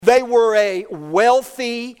They were a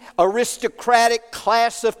wealthy, aristocratic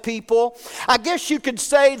class of people. I guess you could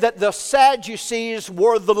say that the Sadducees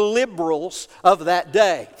were the liberals of that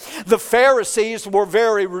day. The Pharisees were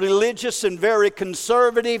very religious and very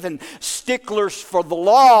conservative and sticklers for the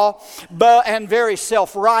law, and very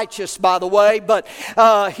self-righteous, by the way. But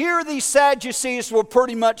here these Sadducees were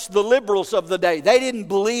pretty much the liberals of the day. They didn't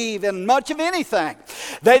believe in much of anything.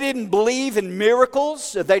 They didn't believe in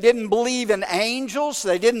miracles. They didn't believe in angels.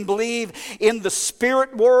 They didn't believe in the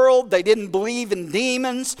spirit world. They didn't believe in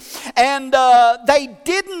demons. And they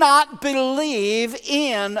did not believe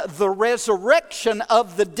in the resurrection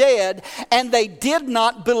of the dead, and they did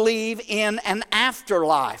not believe in an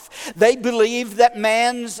afterlife. They believed that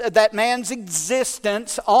man's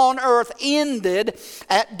existence on earth ended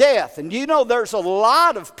at death. And you know, there's a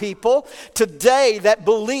lot of people today that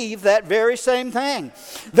believe that very same thing.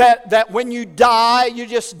 That when you die, you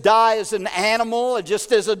just die as an animal,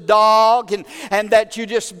 just as a dog, and that you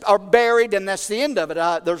just are buried and that's the end of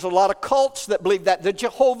it. There's a lot of cults that believe that. The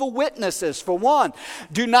Jehovah's Witnesses, for one,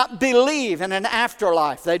 do not believe in an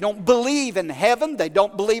afterlife. They don't believe in heaven. They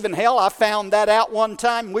don't believe in hell. I found that out one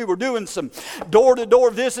time. We were doing some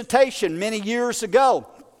door-to-door visitation many years ago.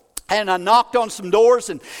 And I knocked on some doors,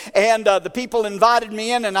 and the people invited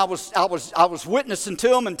me in, and I was witnessing to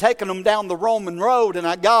them and taking them down the Roman road. And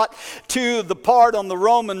I got to the part on the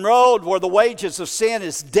Roman road where the wages of sin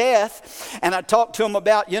is death. And I talked to them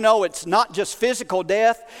about, it's not just physical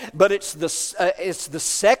death, but it's the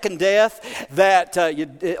second death that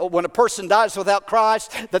when a person dies without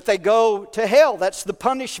Christ, that they go to hell. That's the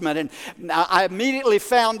punishment. And I immediately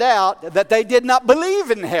found out that they did not believe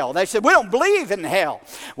in hell. They said, "We don't believe in hell."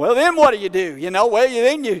 Well, then what do?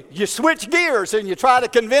 Then you switch gears and you try to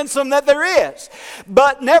convince them that there is.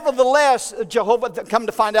 But nevertheless, come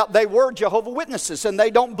to find out, they were Jehovah's Witnesses, and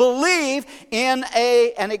they don't believe in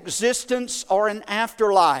an existence or an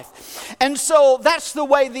afterlife. And so that's the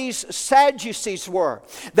way these Sadducees were.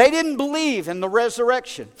 They didn't believe in the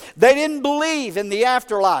resurrection. They didn't believe in the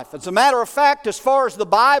afterlife. As a matter of fact, as far as the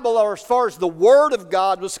Bible or as far as the Word of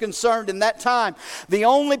God was concerned in that time, the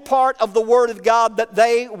only part of the Word of God that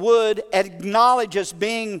they would acknowledge as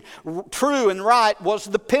being true and right was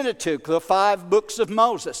the Pentateuch, the 5 books of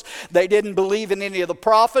Moses. They didn't believe in any of the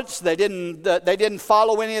prophets. They didn't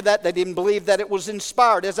follow any of that. They didn't believe that it was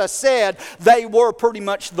inspired. As I said, they were pretty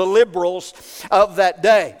much the liberals of that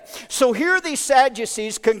day. So here these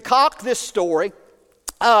Sadducees concoct this story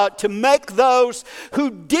to make those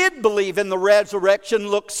who did believe in the resurrection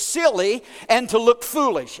look silly and to look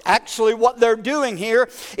foolish. Actually, what they're doing here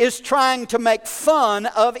is trying to make fun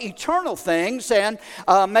of eternal things and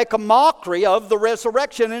make a mockery of the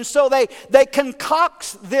resurrection. And so they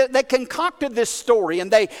concocted this story,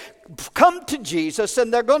 and they come to Jesus,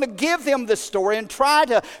 and they're going to give him this story and try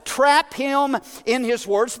to trap him in his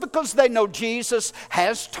words, because they know Jesus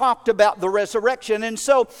has talked about the resurrection. And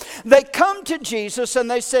so they come to Jesus and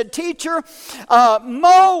they said, "Teacher,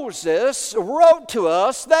 Moses wrote to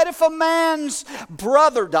us that if a man's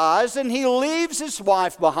brother dies and he leaves his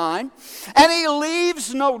wife behind and he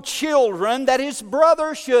leaves no children, that his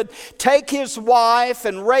brother should take his wife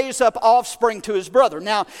and raise up offspring to his brother."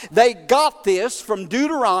 Now, they got this from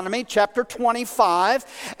Deuteronomy chapter 25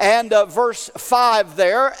 and verse 5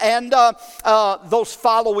 there, and those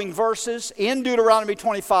following verses in Deuteronomy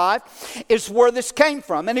 25 is where this came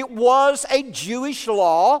from. And it was a Jewish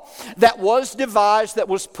law that was devised, that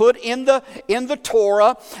was put in the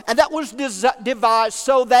Torah, and that was devised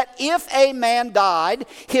so that if a man died,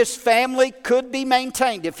 his family could be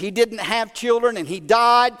maintained. If he didn't have children and he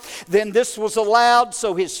died, then this was allowed,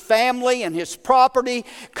 so his family and his property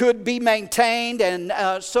could be maintained. And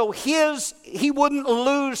so he wouldn't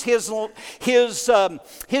lose his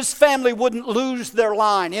family wouldn't lose their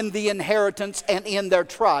line in the inheritance and in their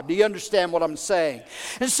tribe. Do you understand what I'm saying?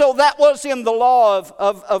 And so that was in the law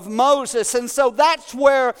of Moses. And so that's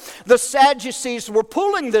where the Sadducees were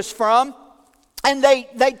pulling this from. And they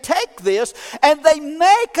take this and they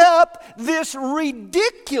make up this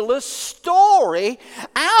ridiculous story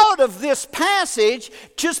out of this passage,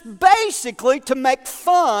 just basically to make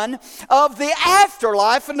fun of the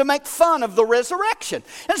afterlife and to make fun of the resurrection.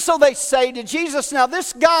 And so they say to Jesus, now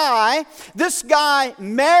this guy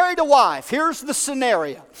married a wife. Here's the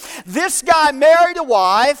scenario. This guy married a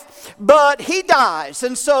wife, but he dies.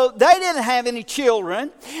 And so they didn't have any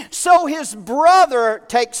children. So his brother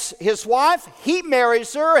takes his wife. he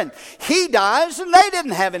marries her and he dies, and they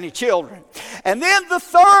didn't have any children. And then the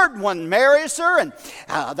third one marries her, and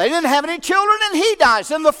they didn't have any children, and he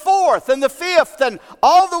dies. And the fourth, and the fifth, and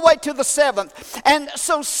all the way to the seventh. And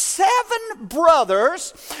so 7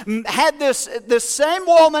 brothers had this same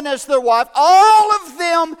woman as their wife. All of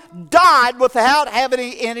them died without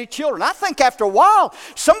having any children. I think after a while,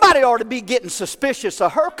 somebody ought to be getting suspicious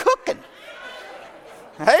of her cooking.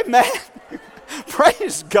 Amen.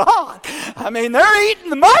 Praise God. I mean, they're eating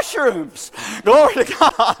the mushrooms. Glory to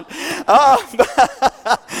God.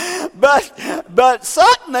 But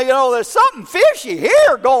something, there's something fishy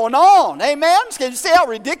here going on. Amen. Can you see how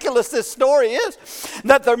ridiculous this story is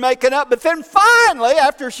that they're making up? But then finally,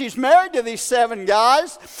 after she's married to these 7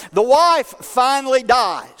 guys, the wife finally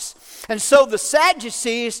dies. And so the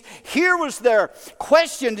Sadducees, here was their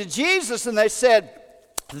question to Jesus, and they said,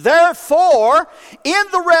 therefore, in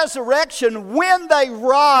the resurrection, when they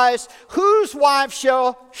rise, whose wife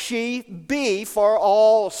shall she be? For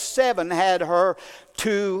all 7 had her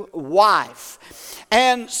to wife.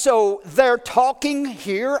 And so they're talking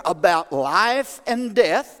here about life and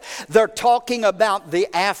death. They're talking about the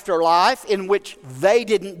afterlife, in which they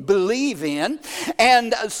didn't believe in.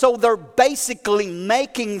 And so they're basically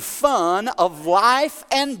making fun of life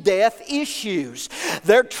and death issues.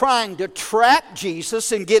 They're trying to trap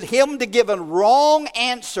Jesus and get him to give a wrong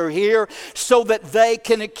answer here so that they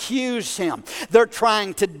can accuse him. They're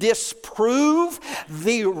trying to disprove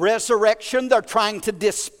the resurrection. They're trying to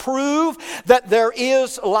disprove that there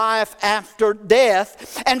is life after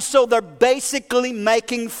death. And so they're basically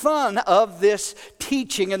making fun of this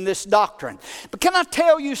teaching and this doctrine. But can I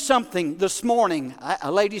tell you something this morning,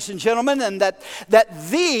 ladies and gentlemen, and that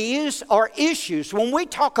these are issues. When we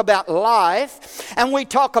talk about life, and we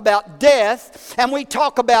talk about death, and we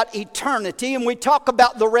talk about eternity, and we talk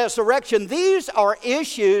about the resurrection, these are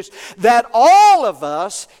issues that all of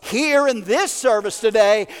us here in this service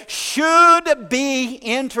today should be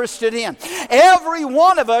interested in. Every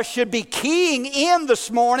one of us should be keying in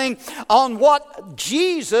this morning on what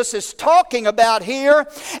Jesus is talking about here,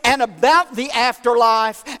 and about the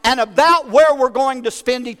afterlife, and about where we're going to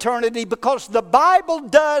spend eternity, because the Bible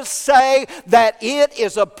does say that it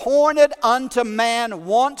is appointed unto man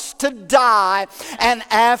once to die, and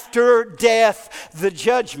after death the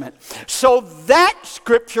judgment. So that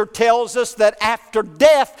scripture tells us that after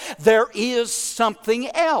death there is something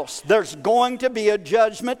else. There's going to be a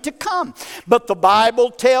judgment to come. But the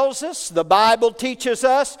Bible tells us, the Bible teaches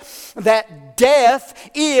us that death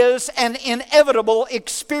is an inevitable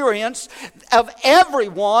experience of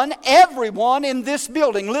everyone in this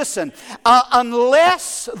building. Listen,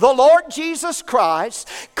 unless the Lord Jesus Christ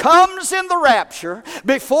comes in the rapture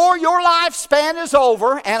before your lifespan is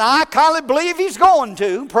over, and I kindly believe He's going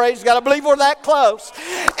to, praise God, I believe we're that close,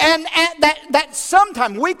 and that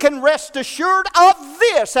sometime we can rest assured of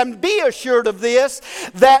this and be assured of this,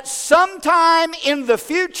 that sometime in the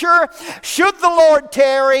future, should the Lord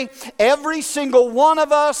tarry, every single one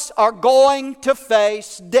of us are going to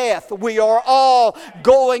face death. We are all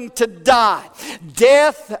going to die.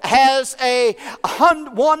 Death has a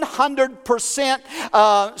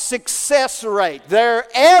 100% success rate.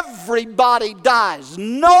 Everybody dies.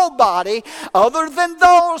 Nobody, other than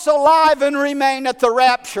those alive and remain at the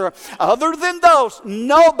rapture, other than those,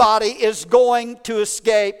 nobody is going to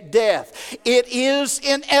escape death. It is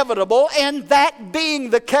inevitable, and that being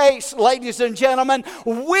the case, ladies and gentlemen,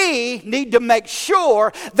 we need to make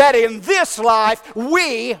sure that in this life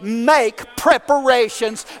we make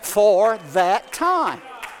preparations for that time.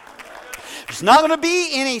 There's not going to be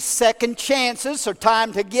any second chances or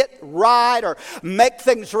time to get right or make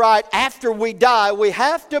things right after we die. We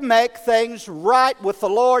have to make things right with the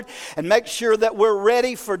Lord and make sure that we're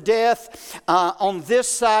ready for death on this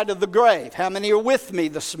side of the grave. How many are with me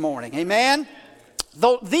this morning? Amen?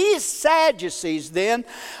 Though these Sadducees then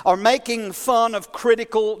are making fun of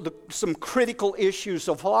some critical issues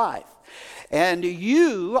of life. And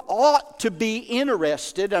you ought to be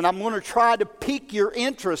interested, and I'm going to try to pique your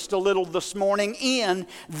interest a little this morning in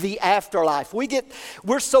the afterlife.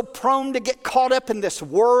 We're so prone to get caught up in this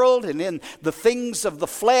world and in the things of the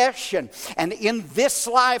flesh and in this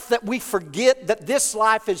life that we forget that this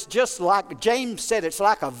life is just like James said, it's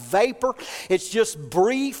like a vapor. It's just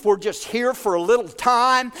brief. We're just here for a little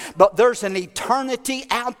time, but there's an eternity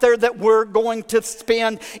out there that we're going to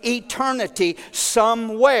spend eternity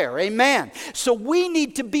somewhere. Amen. So we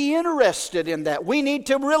need to be interested in that. We need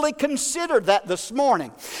to really consider that this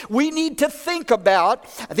morning. We need to think about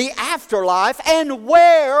the afterlife and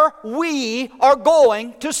where we are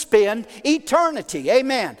going to spend eternity.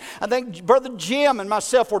 Amen. I think Brother Jim and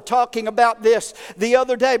myself were talking about this the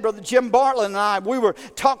other day. Brother Jim Bartlett and I, we were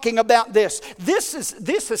talking about this. This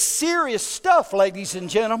is serious stuff, ladies and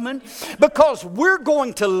gentlemen, because we're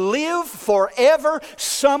going to live forever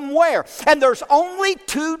somewhere. And there's only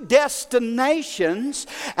two destinations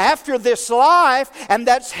after this life, and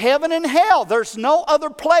that's heaven and hell. There's no other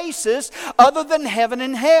places other than heaven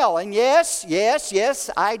and hell. And yes,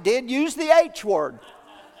 I did use the H word.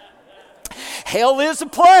 Hell is a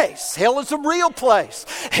place. Hell is a real place.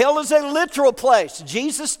 Hell is a literal place.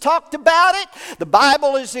 Jesus talked about it. The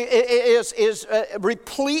Bible is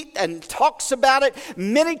replete and talks about it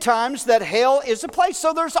many times, that hell is a place.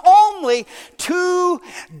 So there's only two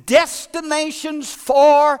destinations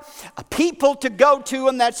for people to go to,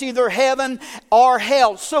 and that's either heaven or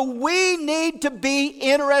hell. So we need to be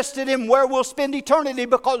interested in where we'll spend eternity,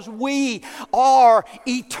 because we are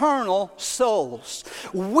eternal souls.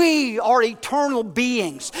 We are eternal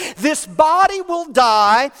beings. This body will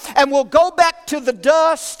die and will go back to the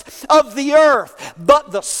dust of the earth,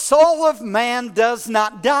 but the soul of man does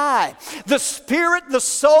not die. The spirit, the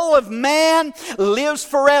soul of man lives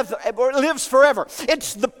forever.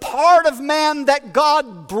 It's the part of man that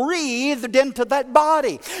God breathed into that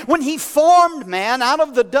body. When He formed man out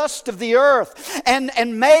of the dust of the earth and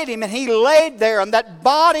made him, and He laid there, and that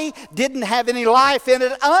body didn't have any life in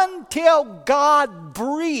it until God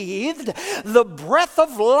breathed the breath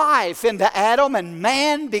of life into Adam, and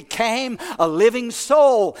man became a living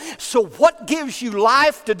soul. So what gives you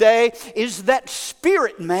life today is that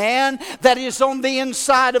spirit man that is on the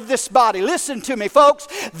inside of this body. Listen to me, folks.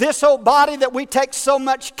 This old body that we take so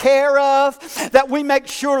much care of, that we make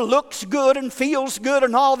sure looks good and feels good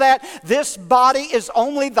and all that, this body is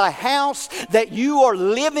only the house that you are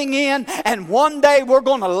living in. And one day we're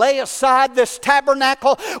going to lay aside this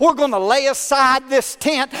tabernacle. We're going to lay aside this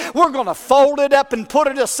tent. We're going to fold it up and put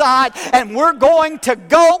it aside, and we're going to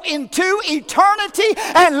go into eternity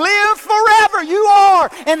and live forever. You are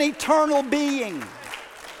an eternal being.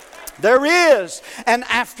 There is an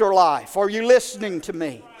afterlife. Are you listening to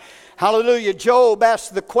me? Hallelujah. Job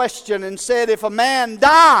asked the question and said, if a man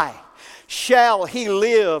die, shall he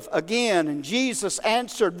live again? And Jesus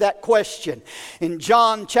answered that question in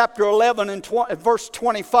John chapter 11 and verse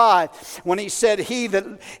 25, when He said,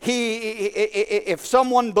 if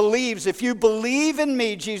someone believes, if you believe in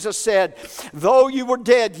me, Jesus said, though you were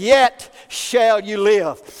dead, yet shall you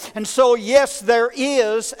live. And so, yes, there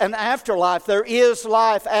is an afterlife. There is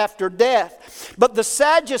life after death. But the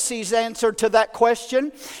Sadducees' answer to that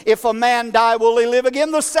question, if a man die, will he live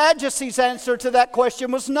again? The Sadducees' answer to that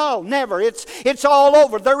question was no, never. It's all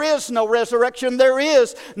over. There is no resurrection. There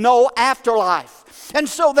is no afterlife. And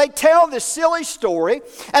so they tell this silly story,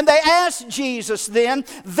 and they ask Jesus then,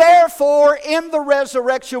 therefore in the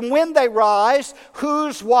resurrection when they rise,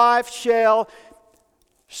 whose wife shall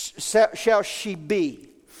she be?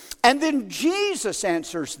 And then Jesus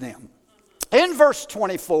answers them in verse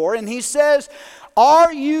 24, and He says,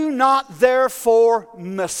 are you not therefore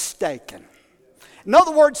mistaken? In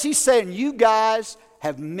other words, He's saying, you guys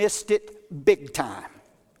have missed it big time.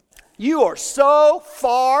 You are so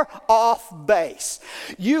far off base.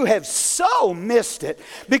 You have so missed it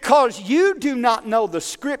because you do not know the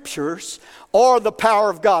Scriptures or the power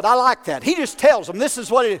of God. I like that. He just tells them this is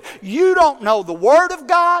what it is. You don't know the Word of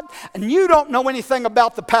God, and you don't know anything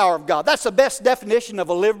about the power of God. That's the best definition of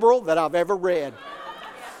a liberal that I've ever read.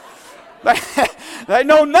 They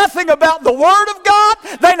know nothing about the Word of God.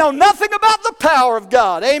 They know nothing about the power of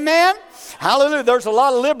God. Amen? Hallelujah. There's a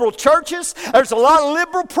lot of liberal churches. There's a lot of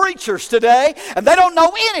liberal preachers today, and they don't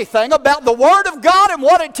know anything about the Word of God and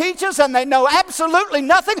what it teaches, and they know absolutely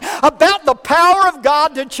nothing about the power of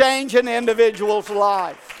God to change an individual's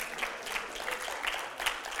life.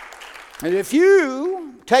 And if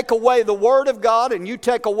you take away the Word of God and you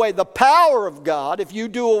take away the power of God, if you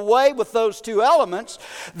do away with those two elements,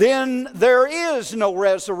 then there is no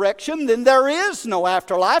resurrection, then there is no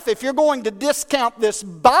afterlife. If you're going to discount this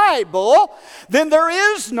Bible, then there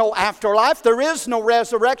is no afterlife, there is no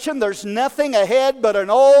resurrection, there's nothing ahead but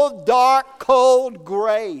an old, dark, cold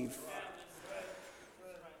grave.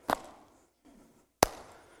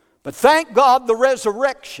 But thank God the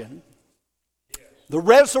resurrection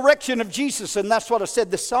of Jesus, and that's what I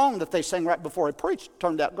said, the song that they sang right before I preached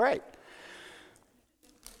turned out great.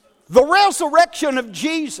 The resurrection of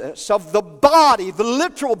Jesus, of the body, the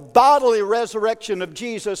literal bodily resurrection of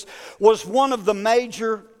Jesus, was one of the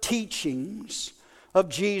major teachings of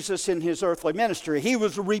Jesus in his earthly ministry. He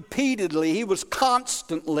was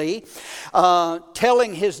constantly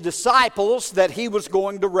telling his disciples that he was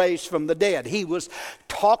going to raise from the dead. He was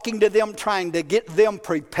talking to them, trying to get them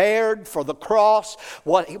prepared for the cross,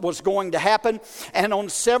 what was going to happen. And on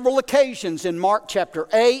several occasions in Mark chapter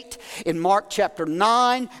 8, in Mark chapter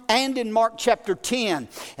 9, and in Mark chapter 10,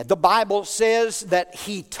 the Bible says that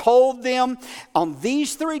he told them on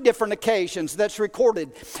these three different occasions that's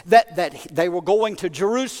recorded that they were going to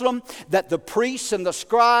Jerusalem, that the priests and the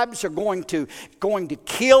scribes are going to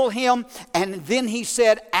kill him, and then he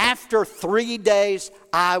said, after 3 days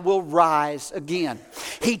I will rise again.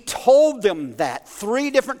 He told them that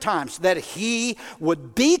 3 different times, that he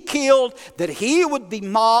would be killed, that he would be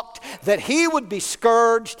mocked, that he would be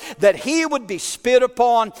scourged, that he would be spit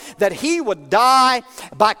upon, that he would die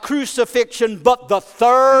by crucifixion, but the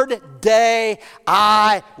third day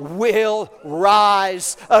I will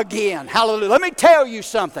rise again. Hallelujah. Let me tell you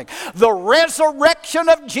something. The resurrection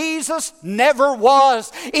of Jesus never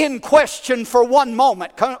was in question for one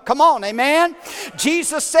moment. Come on, amen?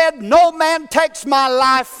 Jesus said, no man takes my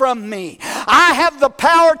life from me. I have the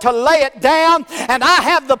power to lay it down, and I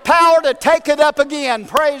have the power to take it up again.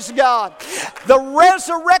 Praise God. The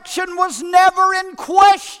resurrection was never in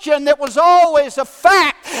question. It was always a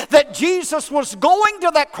fact that Jesus was going to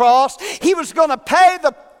that cross. He was going to pay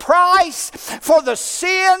the price for the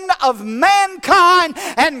sin of mankind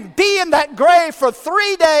and be in that grave for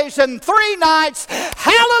 3 days and 3 nights.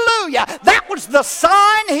 Hallelujah. That was the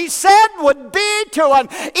sign, he said, would be to an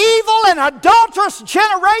evil and adulterous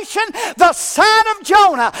generation the sign of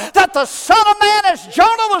Jonah, that the Son of Man, as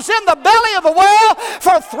Jonah was in the belly of the whale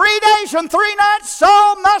for 3 days and 3 nights,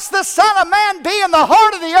 so must the Son of Man be in the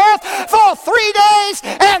heart of the earth for 3 days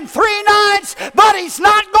and 3 nights. But he's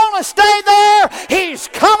not going to stay there. He's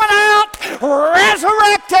coming out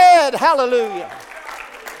resurrected. Hallelujah.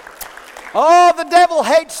 Oh, the devil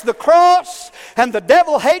hates the cross, and the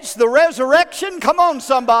devil hates the resurrection. Come on,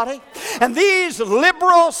 somebody. And these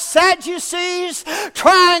liberal Sadducees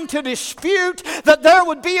trying to dispute that there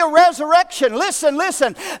would be a resurrection.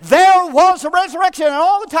 Listen. There was a resurrection. And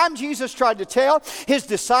all the time Jesus tried to tell his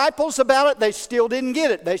disciples about it, they still didn't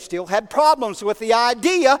get it. They still had problems with the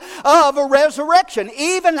idea of a resurrection.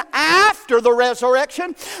 Even after the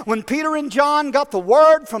resurrection, when Peter and John got the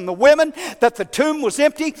word from the women that the tomb was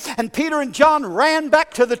empty, and Peter and John ran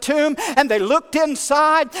back to the tomb, and they looked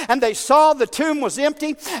inside, and they saw the tomb was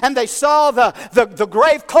empty, and they saw the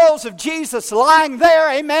grave clothes of Jesus lying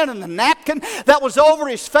there, amen, and the napkin that was over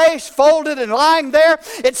his face folded and lying there.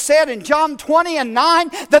 It said in John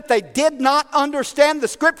 20:9 that they did not understand the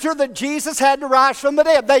scripture that Jesus had to rise from the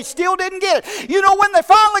dead. They still didn't get it. You know when they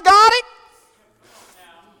finally got it?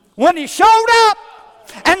 When he showed up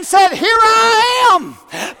and said, here I am.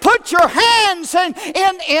 Put your hands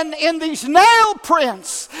in these nail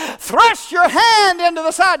prints. Thrust your hand into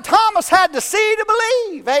the side. Thomas had to see to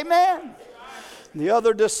believe. Amen. The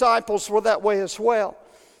other disciples were that way as well.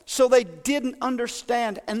 So they didn't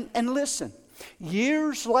understand. And listen,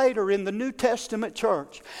 years later in the New Testament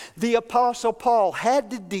church, the Apostle Paul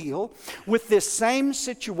had to deal with this same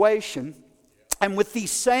situation and with these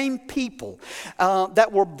same people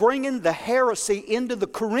that were bringing the heresy into the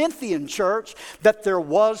Corinthian church that there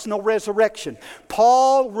was no resurrection.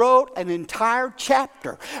 Paul wrote an entire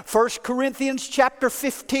chapter, 1 Corinthians chapter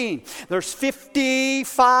 15. There's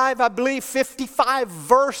 55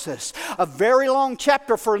 verses. A very long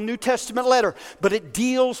chapter for a New Testament letter. But it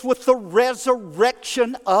deals with the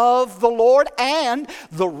resurrection of the Lord and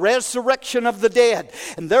the resurrection of the dead.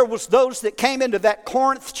 And there was those that came into that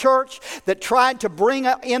Corinth church that tried to bring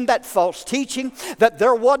in that false teaching that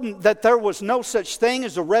there was no such thing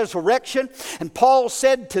as a resurrection. And Paul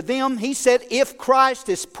said to them, he said, if Christ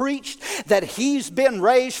is preached that he's been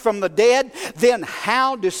raised from the dead, then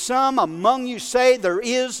how do some among you say there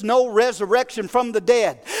is no resurrection from the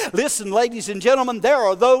dead? Listen, ladies and gentlemen, there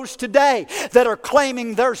are those today that are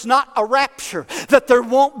claiming there's not a rapture, that there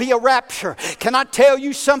won't be a rapture. Can I tell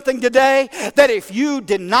you something today? That if you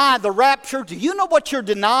deny the rapture, do you know what you're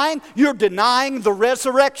denying? You're denying the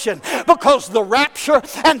resurrection, because the rapture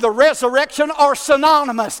and the resurrection are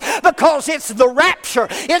synonymous, because it's the rapture,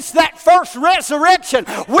 it's that first resurrection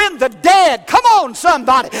when the dead, come on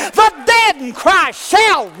somebody, the dead in Christ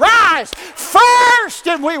shall rise first,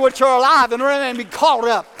 and we which are alive and remain be caught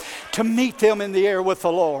up to meet them in the air with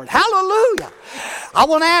the Lord. Hallelujah. I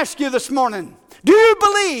want to ask you this morning, do you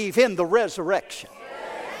believe in the resurrection?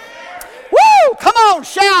 Woo! Come on,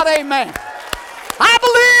 shout amen. I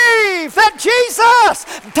believe that Jesus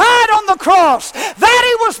died on the cross, that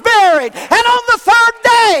he was buried, and on the third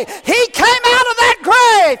day he came out of that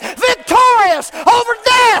grave victorious over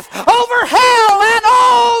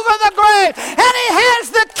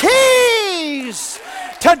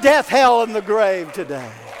death, hell, and the grave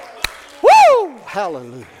today. Woo!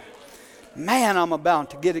 Hallelujah. Man, I'm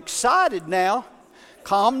about to get excited now.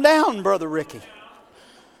 Calm down, Brother Ricky.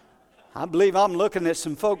 I believe I'm looking at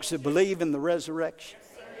some folks that believe in the resurrection.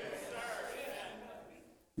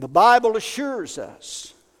 The Bible assures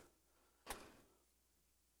us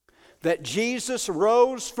that Jesus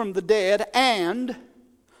rose from the dead and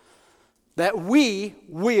that we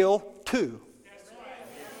will too.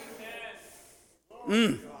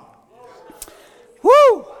 Woo!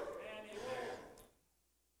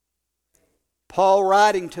 Paul,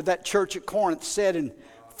 writing to that church at Corinth, said in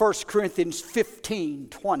 1 Corinthians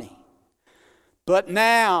 15:20, but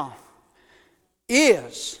now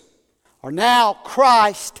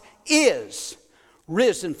Christ is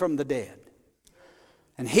risen from the dead.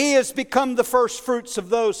 And he has become the first fruits of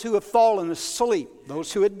those who have fallen asleep,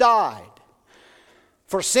 those who had died.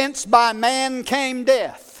 For since by man came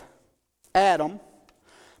death, Adam,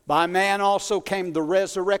 by man also came the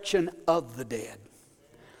resurrection of the dead.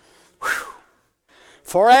 Whew.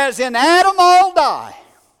 For as in Adam all die,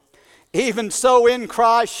 even so in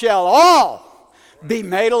Christ shall all be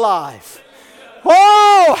made alive.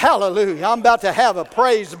 Oh, hallelujah. I'm about to have a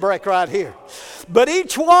praise break right here. But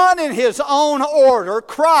each one in his own order,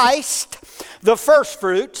 Christ, the first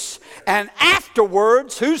fruits, and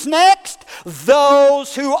afterwards, who's next?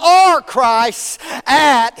 Those who are Christ's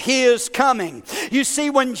at his coming. You see,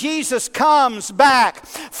 when Jesus comes back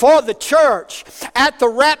for the church, at the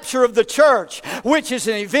rapture of the church, which is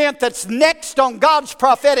an event that's next on God's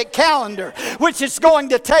prophetic calendar, which is going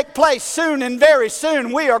to take place soon and very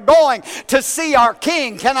soon, we are going to see our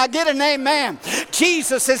King. Can I get an amen?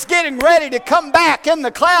 Jesus is getting ready to come back in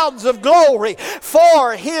the clouds of glory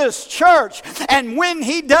for his church. And when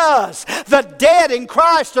he does, the dead in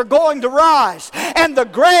Christ are going to rise, and the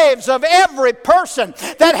graves of every person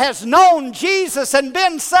that has known Jesus and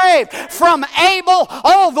been saved, from Abel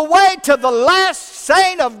all the way to the last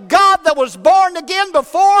saint of God that was born again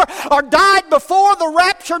before or died before the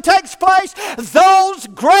rapture takes place, those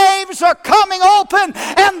graves are coming open,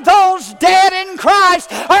 and those dead in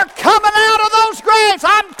Christ are coming out of those graves.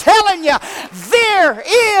 I'm telling you, there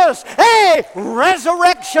is a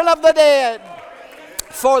resurrection of the dead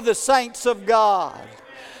for the saints of God.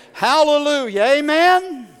 Hallelujah.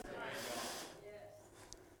 Amen.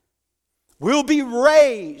 We'll be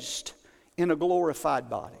raised in a glorified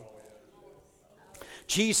body.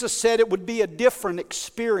 Jesus said it would be a different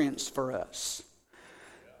experience for us.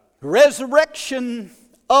 Resurrection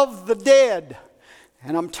of the dead.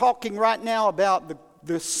 And I'm talking right now about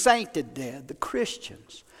the sainted dead, the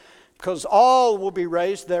Christians. Because all will be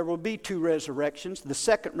raised. There will be two resurrections. The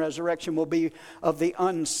second resurrection will be of the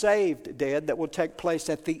unsaved dead that will take place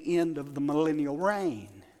at the end of the millennial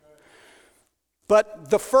reign. But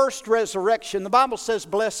the first resurrection, the Bible says,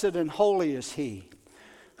 blessed and holy is he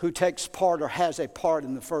who takes part or has a part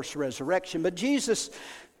in the first resurrection. But Jesus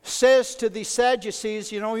says to the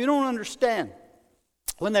Sadducees, you don't understand.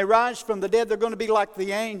 When they rise from the dead, they're going to be like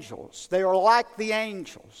the angels. They are like the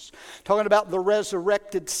angels. Talking about the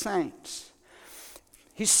resurrected saints.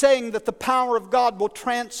 He's saying that the power of God will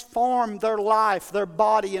transform their life, their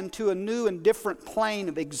body, into a new and different plane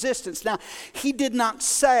of existence. Now, he did not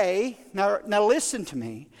say, now listen to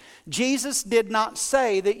me, Jesus did not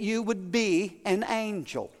say that you would be an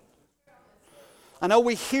angel. I know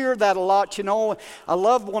we hear that a lot. A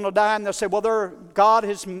loved one will die and they'll say, well, God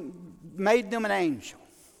has made them an angel.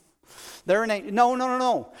 They're an angel.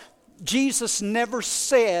 No. Jesus never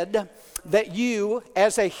said that you,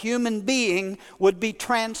 as a human being, would be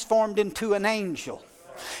transformed into an angel.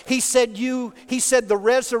 He said the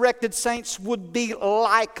resurrected saints would be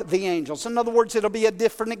like the angels. In other words, it'll be a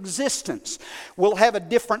different existence. We'll have a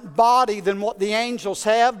different body than what the angels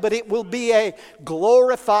have, but it will be a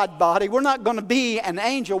glorified body. We're not going to be an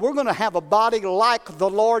angel. We're going to have a body like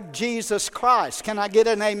the Lord Jesus Christ. Can I get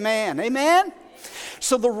an amen? Amen?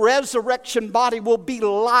 So the resurrection body will be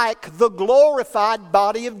like the glorified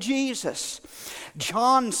body of Jesus.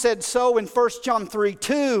 John said so in 1 John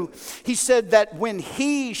 3:2. He said that when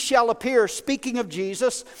he shall appear, speaking of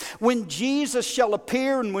Jesus, when Jesus shall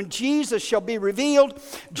appear and when Jesus shall be revealed,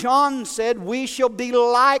 John said, we shall be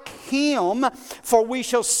like him, for we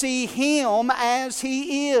shall see him as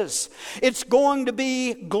he is. It's going to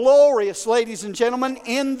be glorious, ladies and gentlemen,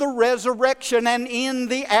 in the resurrection and in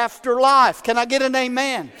the afterlife. Can I get an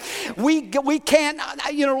amen? We can't,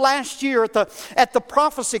 last year at the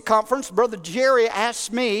prophecy conference, Brother Jerry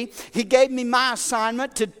asked me, he gave me my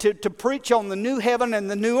assignment to preach on the new heaven and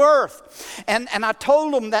the new earth. And I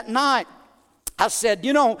told him that night, I said,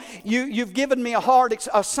 you've given me a hard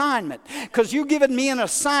assignment because you've given me an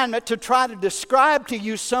assignment to try to describe to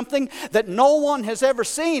you something that no one has ever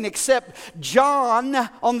seen except John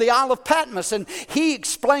on the Isle of Patmos. And he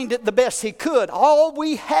explained it the best he could. All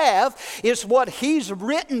we have is what he's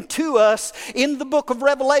written to us in the book of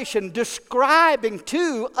Revelation, describing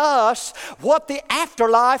to us what the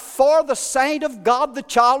afterlife for the saint of God, the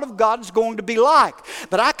child of God, is going to be like.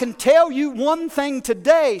 But I can tell you one thing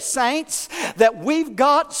today, saints, that we've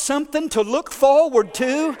got something to look forward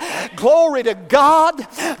to. Glory to God.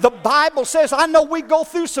 The Bible says, I know we go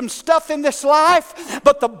through some stuff in this life,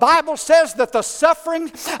 but the Bible says that the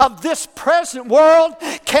suffering of this present world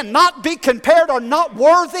cannot be compared, or not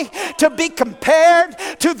worthy to be compared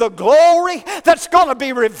to the glory that's going to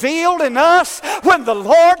be revealed in us when the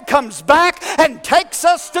Lord comes back and takes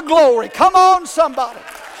us to glory. Come on, somebody.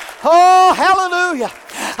 Oh, hallelujah.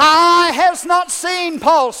 Eye has not seen,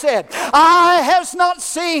 Paul said. Eye has not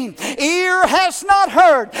seen, ear has not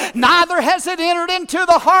heard, neither has it entered into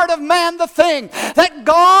the heart of man the thing that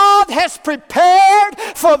God has prepared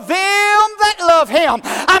for them that love Him.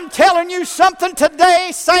 I'm telling you something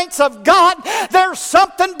today, saints of God. There's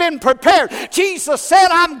something been prepared. Jesus said,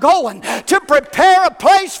 I'm going to prepare a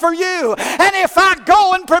place for you. And if I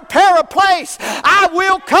go and prepare a place, I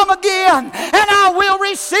will come again and I will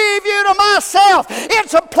receive you to myself.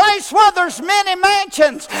 It's a place where there's many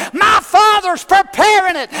mansions. My Father's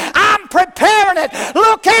preparing it. I'm preparing it.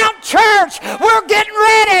 Look out, church. We're getting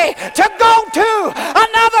ready to go to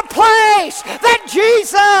another place that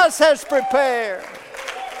Jesus has prepared.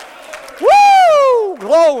 Woo!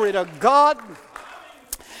 Glory to God.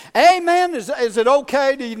 Amen. Is it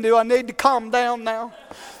okay? Do I need to calm down now?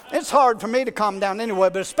 It's hard for me to calm down anyway,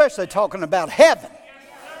 but especially talking about heaven.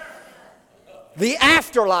 The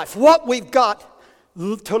afterlife, what we've got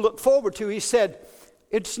to look forward to. He said,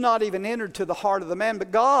 it's not even entered to the heart of the man, but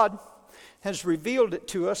God has revealed it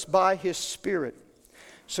to us by His Spirit.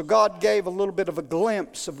 So God gave a little bit of a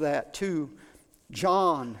glimpse of that to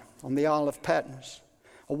John on the Isle of Patmos.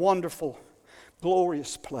 A wonderful,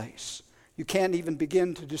 glorious place. You can't even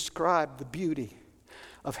begin to describe the beauty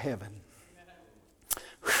of heaven.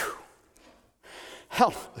 Whew.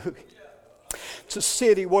 Hallelujah. It's a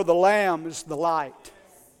city where the Lamb is the light.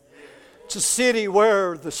 It's a city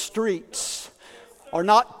where the streets are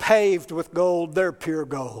not paved with gold, they're pure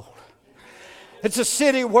gold. It's a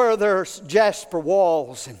city where there's jasper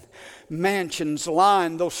walls and mansions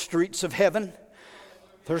line those streets of heaven.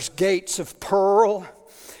 There's gates of pearl,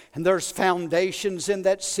 and there's foundations in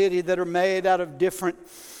that city that are made out of different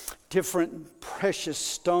precious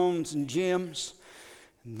stones and gems.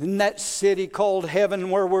 And in that city called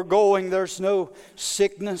heaven where we're going, there's no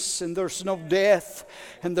sickness and there's no death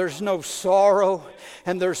and there's no sorrow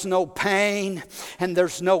and there's no pain and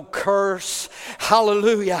there's no curse.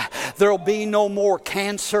 Hallelujah. There'll be no more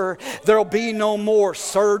cancer. There'll be no more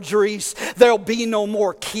surgeries. There'll be no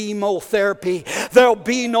more chemotherapy. There'll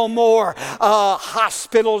be no more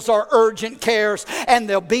hospitals or urgent cares. And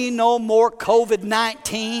there'll be no more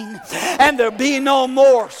COVID-19. And there'll be no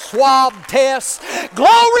more swab tests.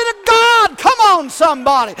 Glory to God. Come on,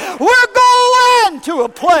 somebody. We're going to a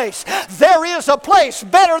place. There is a place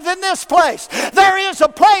better than this place. There is a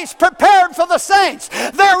place prepared for the saints.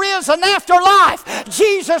 There is an afterlife.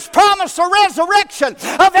 Jesus promised the resurrection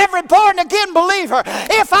of every born-again believer.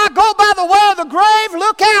 If I go by the way of the grave,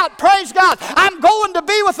 look out. Praise God. I'm going to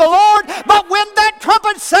be with the Lord, but when that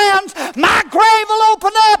trumpet sounds, my grave will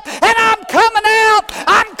open up and I'm coming out.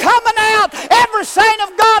 I'm coming out. Every saint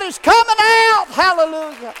of God is coming out. Hallelujah.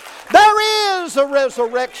 There is a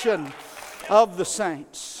resurrection of the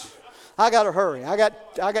saints. I got to hurry. I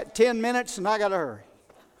got 10 minutes and I got to hurry.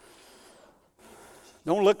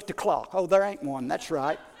 Don't look at the clock. Oh, there ain't one. That's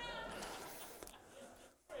right.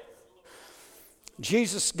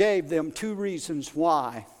 Jesus gave them two reasons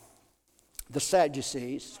why the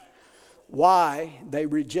Sadducees, why they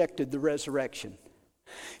rejected the resurrection.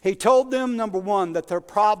 He told them, number one, that their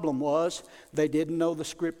problem was they didn't know the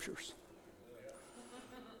Scriptures.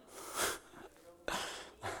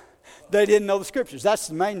 They didn't know the Scriptures. That's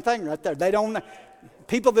the main thing right there.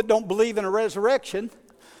 People that don't believe in a resurrection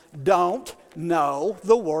don't know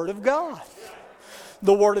the Word of God.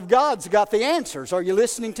 The Word of God's got the answers. Are you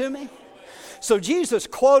listening to me? So Jesus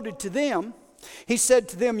quoted to them. He said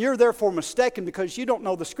to them, you're therefore mistaken because you don't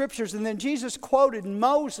know the Scriptures. And then Jesus quoted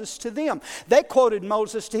Moses to them. They quoted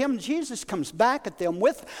Moses to him. Jesus comes back at them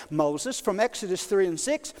with Moses from Exodus 3 and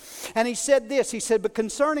 6. And he said this. He said, but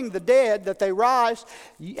concerning the dead that they rise,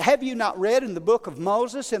 have you not read in the book of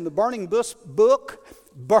Moses, in the burning bush,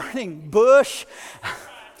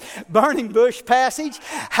 burning bush passage,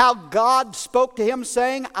 how God spoke to him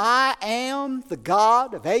saying, I am the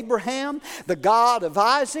God of Abraham, the God of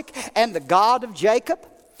Isaac, and the God of Jacob?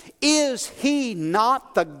 Is he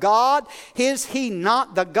not the God? Is he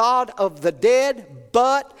not the God of the dead,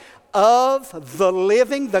 but of the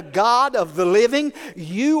living, the God of the living?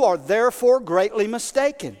 You are therefore greatly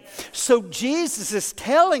mistaken. So Jesus is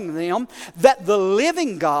telling them that the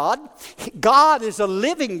living God is a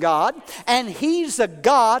living God, and He's a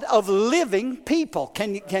God of living people.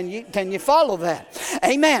 Can you follow that?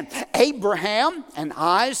 Amen. Abraham and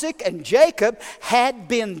Isaac and Jacob had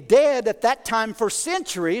been dead at that time for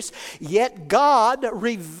centuries, yet God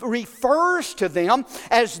refers to them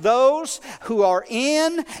as those who are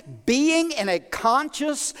being in a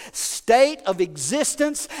conscious state of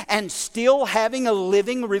existence and still having a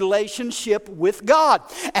living relationship with God.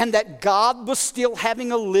 And that God was still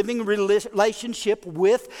having a living relationship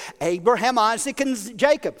with Abraham, Isaac, and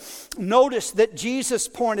Jacob. Notice that Jesus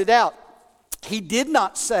pointed out, He did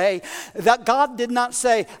not say, that God did not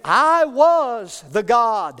say, I was the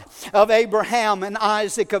God of Abraham and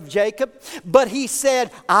Isaac of Jacob, but He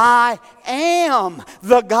said, I am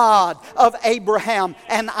the God of Abraham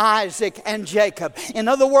and Isaac and Jacob. In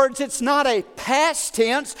other words, it's not a past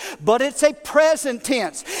tense, but it's a present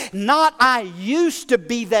tense. Not I used to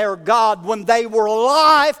be their God when they were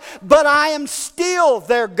alive, but I am still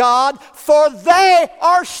their God, for they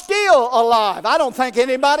are still alive. I don't think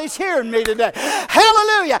anybody's hearing me today.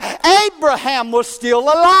 Hallelujah. Abraham was still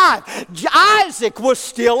alive. Isaac was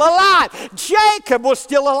still alive. Jacob was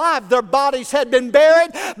still alive. Their bodies had been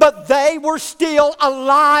buried, but they were still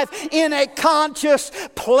alive in a conscious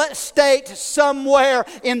state somewhere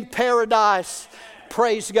in paradise.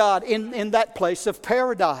 Praise God. In that place of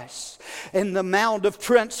paradise. In the Mount of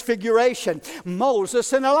Transfiguration,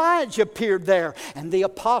 Moses and Elijah appeared there, and the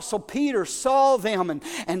Apostle Peter saw them,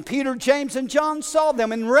 and Peter, James, and John saw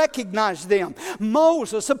them and recognized them.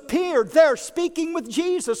 Moses appeared there speaking with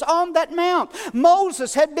Jesus on that mount.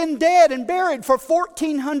 Moses had been dead and buried for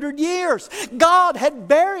 1,400 years. God had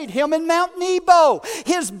buried him in Mount Nebo.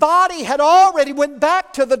 His body had already went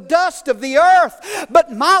back to the dust of the earth.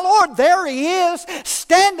 But my Lord, there He is,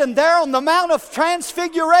 standing there on the Mount of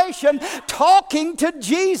Transfiguration, talking to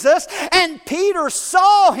Jesus, and Peter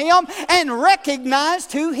saw Him and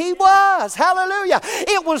recognized who He was. Hallelujah.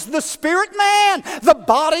 It was the spirit man. The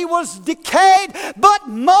body was decayed, but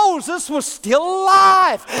Moses was still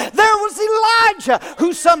alive. There was Elijah,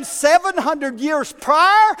 who some 700 years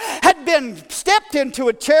prior had been stepped into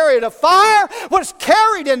a chariot of fire, was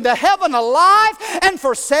carried into heaven alive, and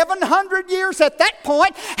for 700 years at that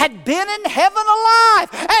point had been in heaven alive.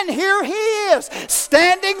 And here he is,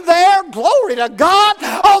 standing there, glory to God,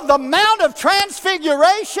 on the Mount of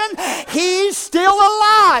Transfiguration. He's still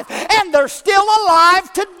alive, and they're still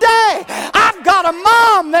alive today. I've got a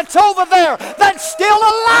mom that's over there that's still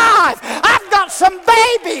alive. I've got some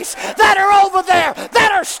babies that are over there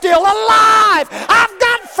that are still alive. I've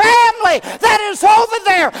got family that is over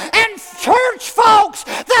there, and church folks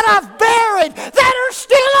that I've buried that are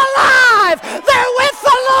still alive. They're with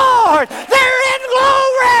the Lord. They're in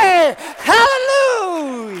glory.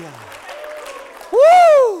 Hallelujah.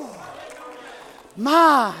 Woo!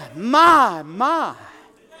 My.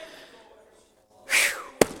 Whew.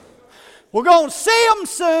 We're going to see them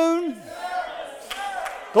soon.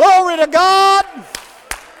 Glory to God.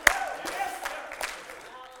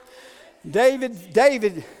 David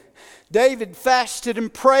fasted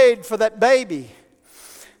and prayed for that baby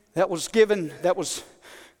that was given, that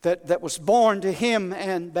was born to him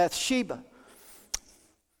and Bathsheba.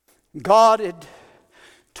 God had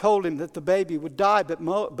told him that the baby would die,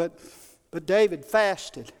 but David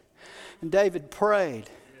fasted, and David prayed,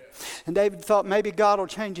 and David thought maybe God will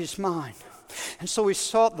change his mind. And so he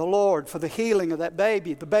sought the Lord for the healing of that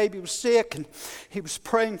baby. The baby was sick, and he was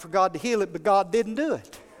praying for God to heal it, but God didn't do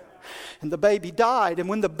it. And the baby died. And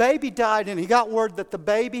when the baby died, and he got word that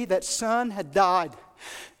that son had died,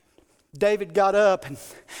 David got up and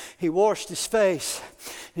he washed his face.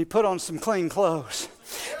 And he put on some clean clothes.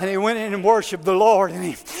 And he went in and worshiped the Lord, and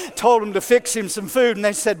he told them to fix him some food. And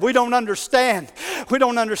they said, we don't understand. We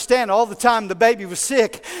don't understand. All the time the baby was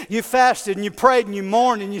sick, you fasted and you prayed and you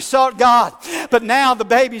mourned and you sought God. But now the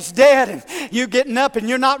baby's dead and you getting up and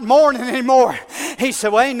you're not mourning anymore. He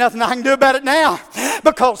said, well, ain't nothing I can do about it now,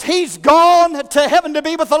 because he's gone to heaven to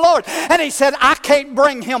be with the Lord. And he said, I can't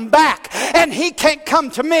bring him back, and he can't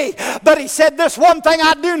come to me. But he said, this one thing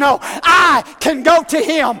I do know, I can go to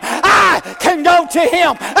him. I can go to him.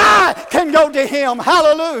 I can go to him.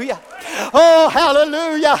 Hallelujah. Oh,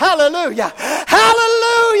 hallelujah, hallelujah,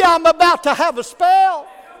 hallelujah. I'm about to have a spell.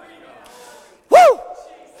 Woo!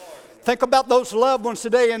 Think about those loved ones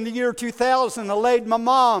today. In the year 2000, I laid my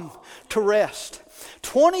mom to rest.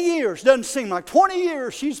 20 years, doesn't seem like 20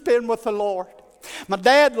 years she's been with the Lord. My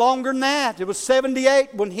dad, longer than that. It was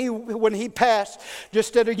 78 when he passed,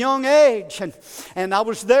 just at a young age. And I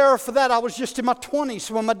was there for that. I was just in my 20s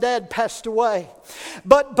when my dad passed away.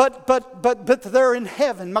 But they're in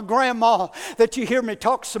heaven. My grandma, that you hear me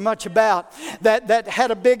talk so much about, that had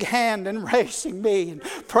a big hand in raising me and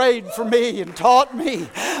prayed for me and taught me.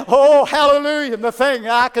 Oh, hallelujah. The thing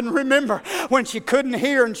I can remember when she couldn't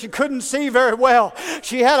hear and she couldn't see very well.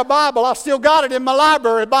 She had a Bible. I still got it in my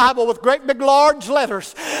library, Bible with great big large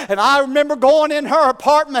letters. And I remember going in her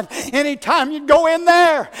apartment. Anytime you'd go in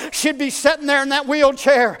there, she'd be sitting there in that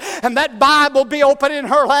wheelchair and that Bible be open in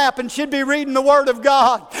her lap and she'd be reading the Word of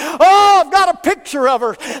God. Oh, I've got a picture of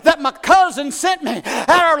her that my cousin sent me at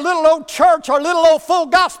our little old church, our little old full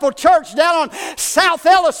gospel church down on South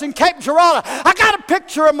Ellis in Cape Girardeau. I got a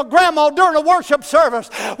picture of my grandma during a worship service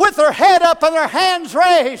with her head up and her hands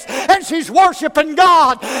raised, and she's worshiping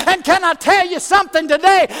God. And can I tell you something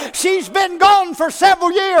today? She's been gone for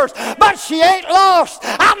several years, but she ain't lost.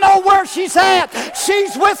 I know where she's at.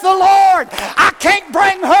 She's with the Lord. I can't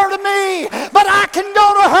bring her to me, but I can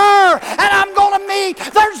go to her, and I'm going to meet.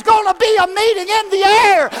 There's going to be a meeting in the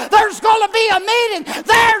air. There's going to be a meeting.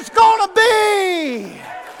 There's going to be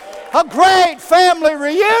a great family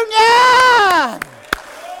reunion.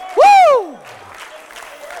 Woo!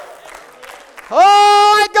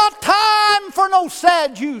 Oh, I ain't got time for no sad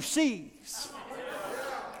Sadducees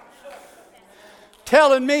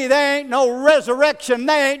telling me there ain't no resurrection,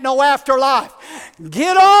 there ain't no afterlife.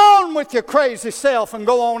 Get on with your crazy self and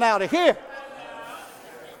go on out of here.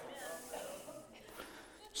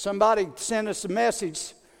 Somebody sent us a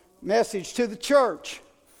message to the church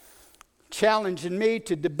challenging me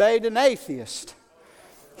to debate an atheist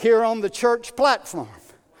here on the church platform.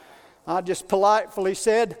 I just politely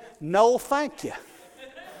said, no thank you.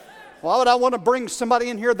 Why would I want to bring somebody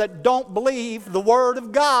in here that don't believe the Word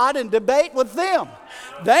of God and debate with them?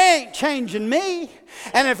 They ain't changing me.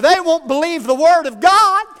 And if they won't believe the Word of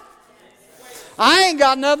God, I ain't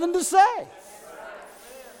got nothing to say.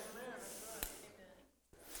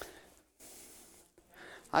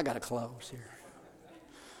 I got to close here.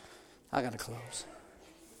 I got to close.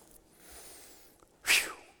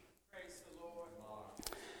 Whew.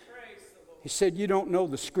 He said, you don't know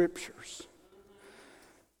the Scriptures.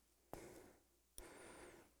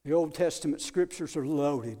 The Old Testament Scriptures are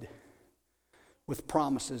loaded with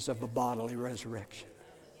promises of a bodily resurrection.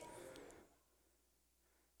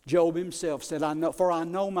 Job himself said, For I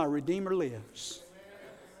know my Redeemer lives.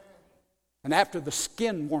 And after the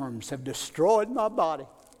skin worms have destroyed my body,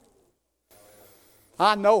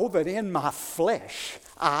 I know that in my flesh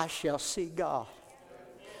I shall see God.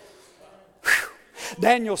 Whew.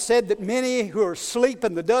 Daniel said that many who are asleep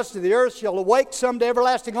in the dust of the earth shall awake, some to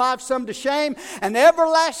everlasting life, some to shame and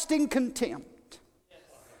everlasting contempt.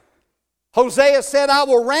 Hosea said, I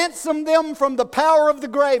will ransom them from the power of the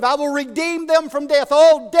grave. I will redeem them from death.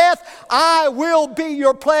 Oh, death, I will be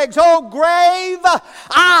your plagues. Oh, grave,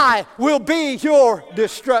 I will be your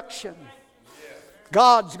destruction.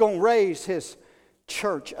 God's going to raise His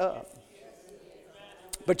church up.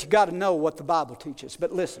 But you got to know what the Bible teaches.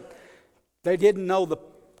 But listen, they didn't know the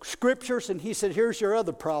Scriptures, and He said, here's your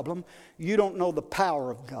other problem. You don't know the power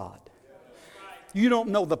of God. You don't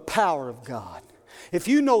know the power of God. If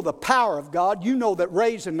you know the power of God, you know that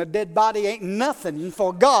raising a dead body ain't nothing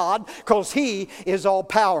for God, because He is all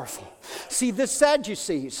powerful. See, the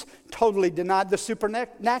Sadducees totally denied the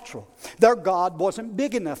supernatural. Their God wasn't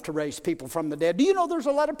big enough to raise people from the dead. Do you know there's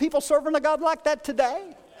a lot of people serving a God like that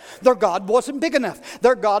today? Their God wasn't big enough.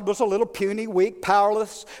 Their God was a little puny, weak,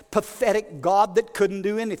 powerless, pathetic God that couldn't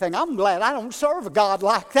do anything. I'm glad I don't serve a God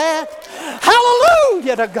like that.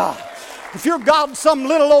 Hallelujah to God. If your God's some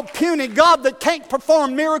little old puny God that can't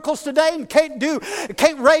perform miracles today and can't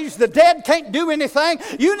raise the dead, can't do anything,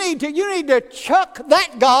 you need to chuck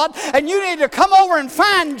that God, and you need to come over and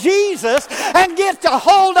find Jesus and get a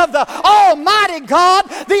hold of the Almighty God,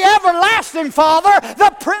 the everlasting Father,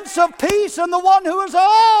 the Prince of Peace, and the one who is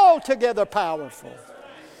altogether powerful.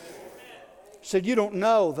 He said, you don't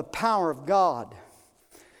know the power of God.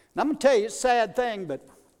 And I'm going to tell you, it's a sad thing, but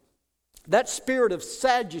that spirit of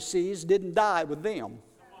Sadducees didn't die with them.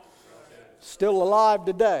 Still alive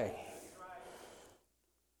today.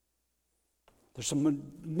 There's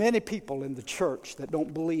many people in the church that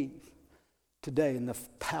don't believe today in the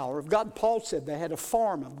power of God. Paul said they had a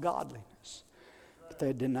form of godliness, but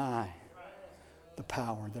they deny the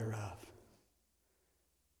power thereof.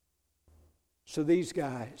 So these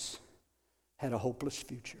guys had a hopeless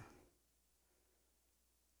future.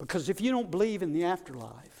 Because if you don't believe in the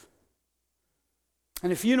afterlife,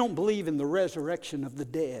 and if you don't believe in the resurrection of the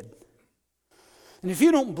dead, and if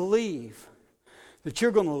you don't believe that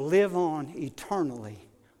you're going to live on eternally,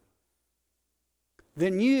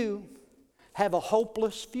 then you have a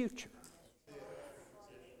hopeless future.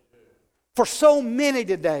 For so many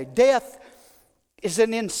today, death is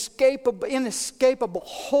an inescapable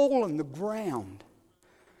hole in the ground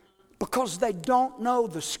because they don't know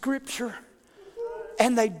the Scripture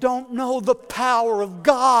and they don't know the power of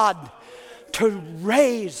God to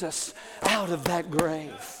raise us out of that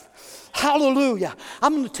grave. Hallelujah.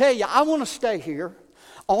 I'm going to tell you, I want to stay here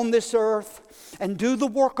on this earth and do the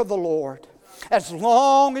work of the Lord. As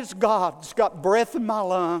long as God's got breath in my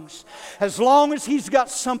lungs, as long as He's got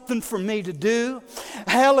something for me to do,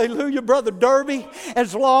 hallelujah, Brother Derby,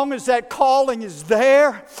 as long as that calling is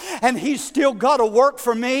there and He's still got to work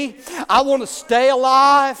for me, I want to stay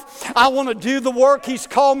alive. I want to do the work He's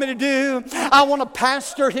called me to do. I want to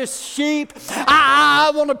pastor His sheep.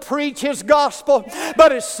 I want to preach His gospel.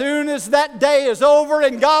 But as soon as that day is over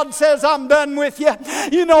and God says, I'm done with you,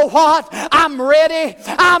 you know what? I'm ready.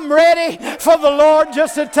 I'm ready for the Lord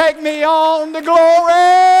just to take me on to glory.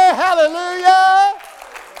 Hallelujah.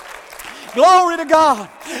 Glory to God.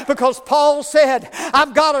 Because Paul said,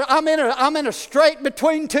 I'm in a strait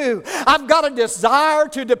between two. I've got a desire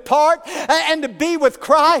to depart and to be with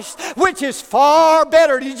Christ, which is far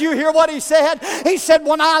better. Did you hear what he said? He said,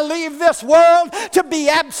 when I leave this world, to be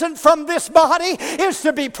absent from this body is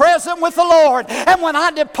to be present with the Lord. And when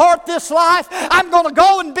I depart this life, I'm going to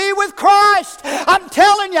go and be with Christ. I'm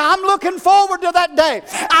telling you, I'm looking forward to that day.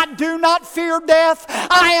 I do not fear death.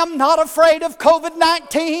 I am not afraid of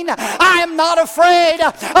COVID-19. I am not afraid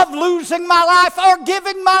of losing my life or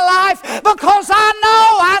giving my life, because I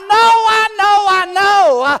know,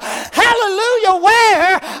 hallelujah,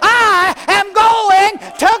 where I am going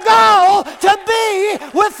to be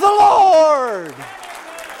with the Lord.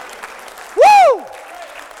 Woo!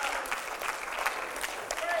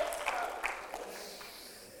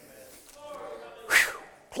 Whew.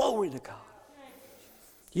 Glory to God.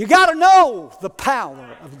 You got to know the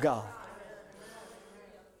power of God.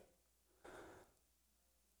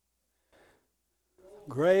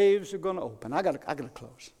 Graves are going to open. I got to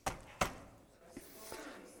close.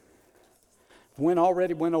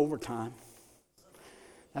 Already went overtime.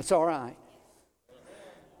 That's all right.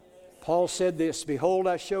 Paul said this, behold,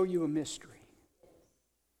 I show you a mystery.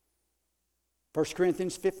 1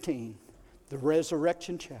 Corinthians 15, the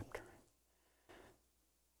resurrection chapter.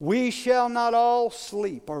 We shall not all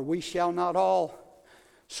sleep, or we shall not all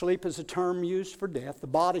sleep is a term used for death. The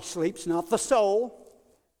body sleeps, not the soul.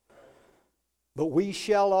 But we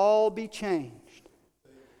shall all be changed.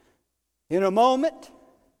 In a moment,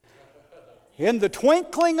 in the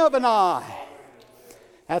twinkling of an eye,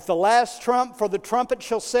 at the last trump, for the trumpet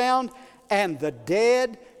shall sound, and the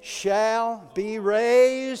dead shall be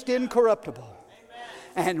raised incorruptible.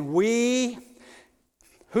 And we,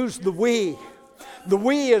 who's the we? The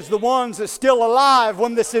we is the ones that's still alive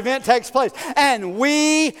when this event takes place. And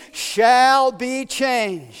we shall be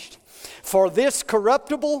changed. For this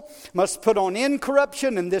corruptible must put on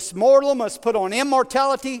incorruption, and this mortal must put on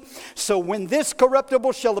immortality. So when this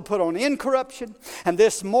corruptible shall have put on incorruption, and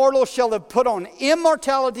this mortal shall have put on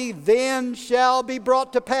immortality, then shall be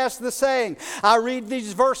brought to pass the saying. I read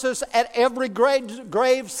these verses at every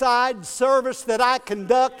graveside service that I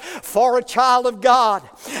conduct for a child of God.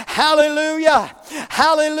 Hallelujah!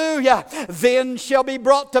 Hallelujah! Then shall be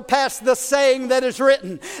brought to pass the saying that is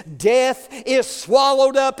written, death is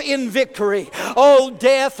swallowed up in victory. O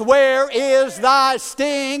death, where is thy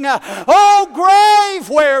sting? O grave,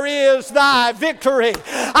 where is thy victory?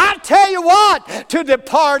 I tell you what, to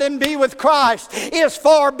depart and be with Christ is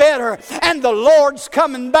far better. And the Lord's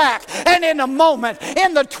coming back. And in a moment,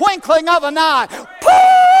 in the twinkling of an eye,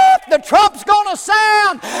 poof, the trump's going to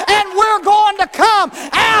sound. And we're going to come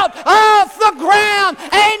out of the ground.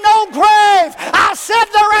 Ain't no grave. I said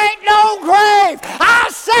there ain't no grave. I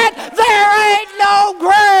said there ain't no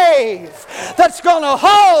grave that's going to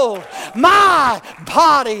hold my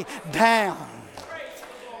body down.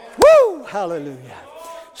 Woo! Hallelujah.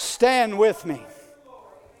 Stand with me.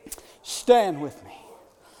 Stand with me.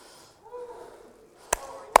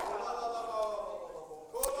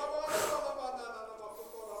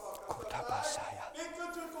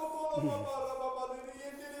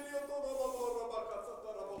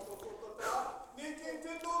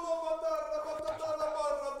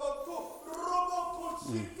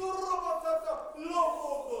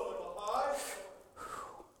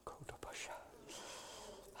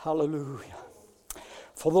 Hallelujah.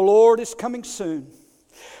 For the Lord is coming soon.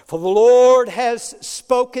 For the Lord has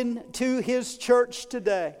spoken to His church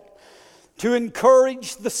today to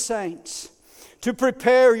encourage the saints, to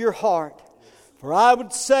prepare your heart. For I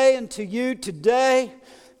would say unto you today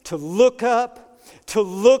to look up,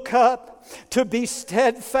 to be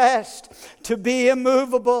steadfast, to be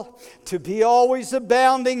immovable, to be always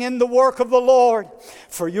abounding in the work of the Lord.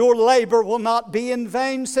 For your labor will not be in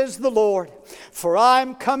vain, says the Lord. For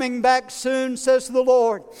I'm coming back soon, says the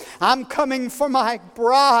Lord. I'm coming for my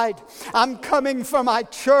bride. I'm coming for my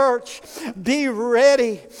church. Be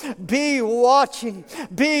ready. Be watching.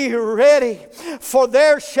 Be ready. For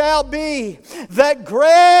there shall be that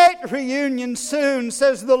great reunion soon,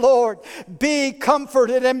 says the Lord. Be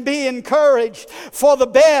comforted and be encouraged, for the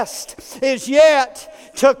best is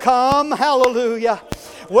yet to come. Hallelujah.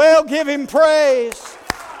 Well, give Him praise.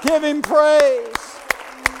 Give Him praise.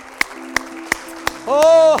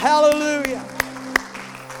 Oh, hallelujah.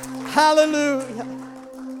 Hallelujah.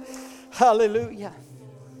 Hallelujah.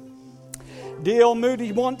 D.L.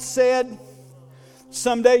 Moody once said,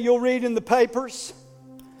 someday you'll read in the papers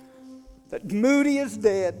that Moody is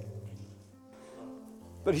dead.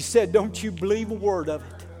 But he said, don't you believe a word of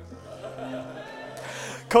it.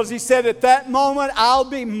 Because he said, at that moment, I'll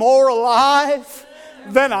be more alive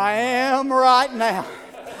than I am right now.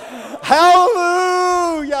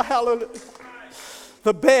 Hallelujah, hallelujah.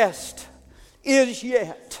 The best is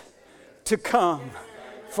yet to come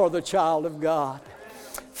for the child of God.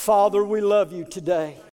 Father, we love you today.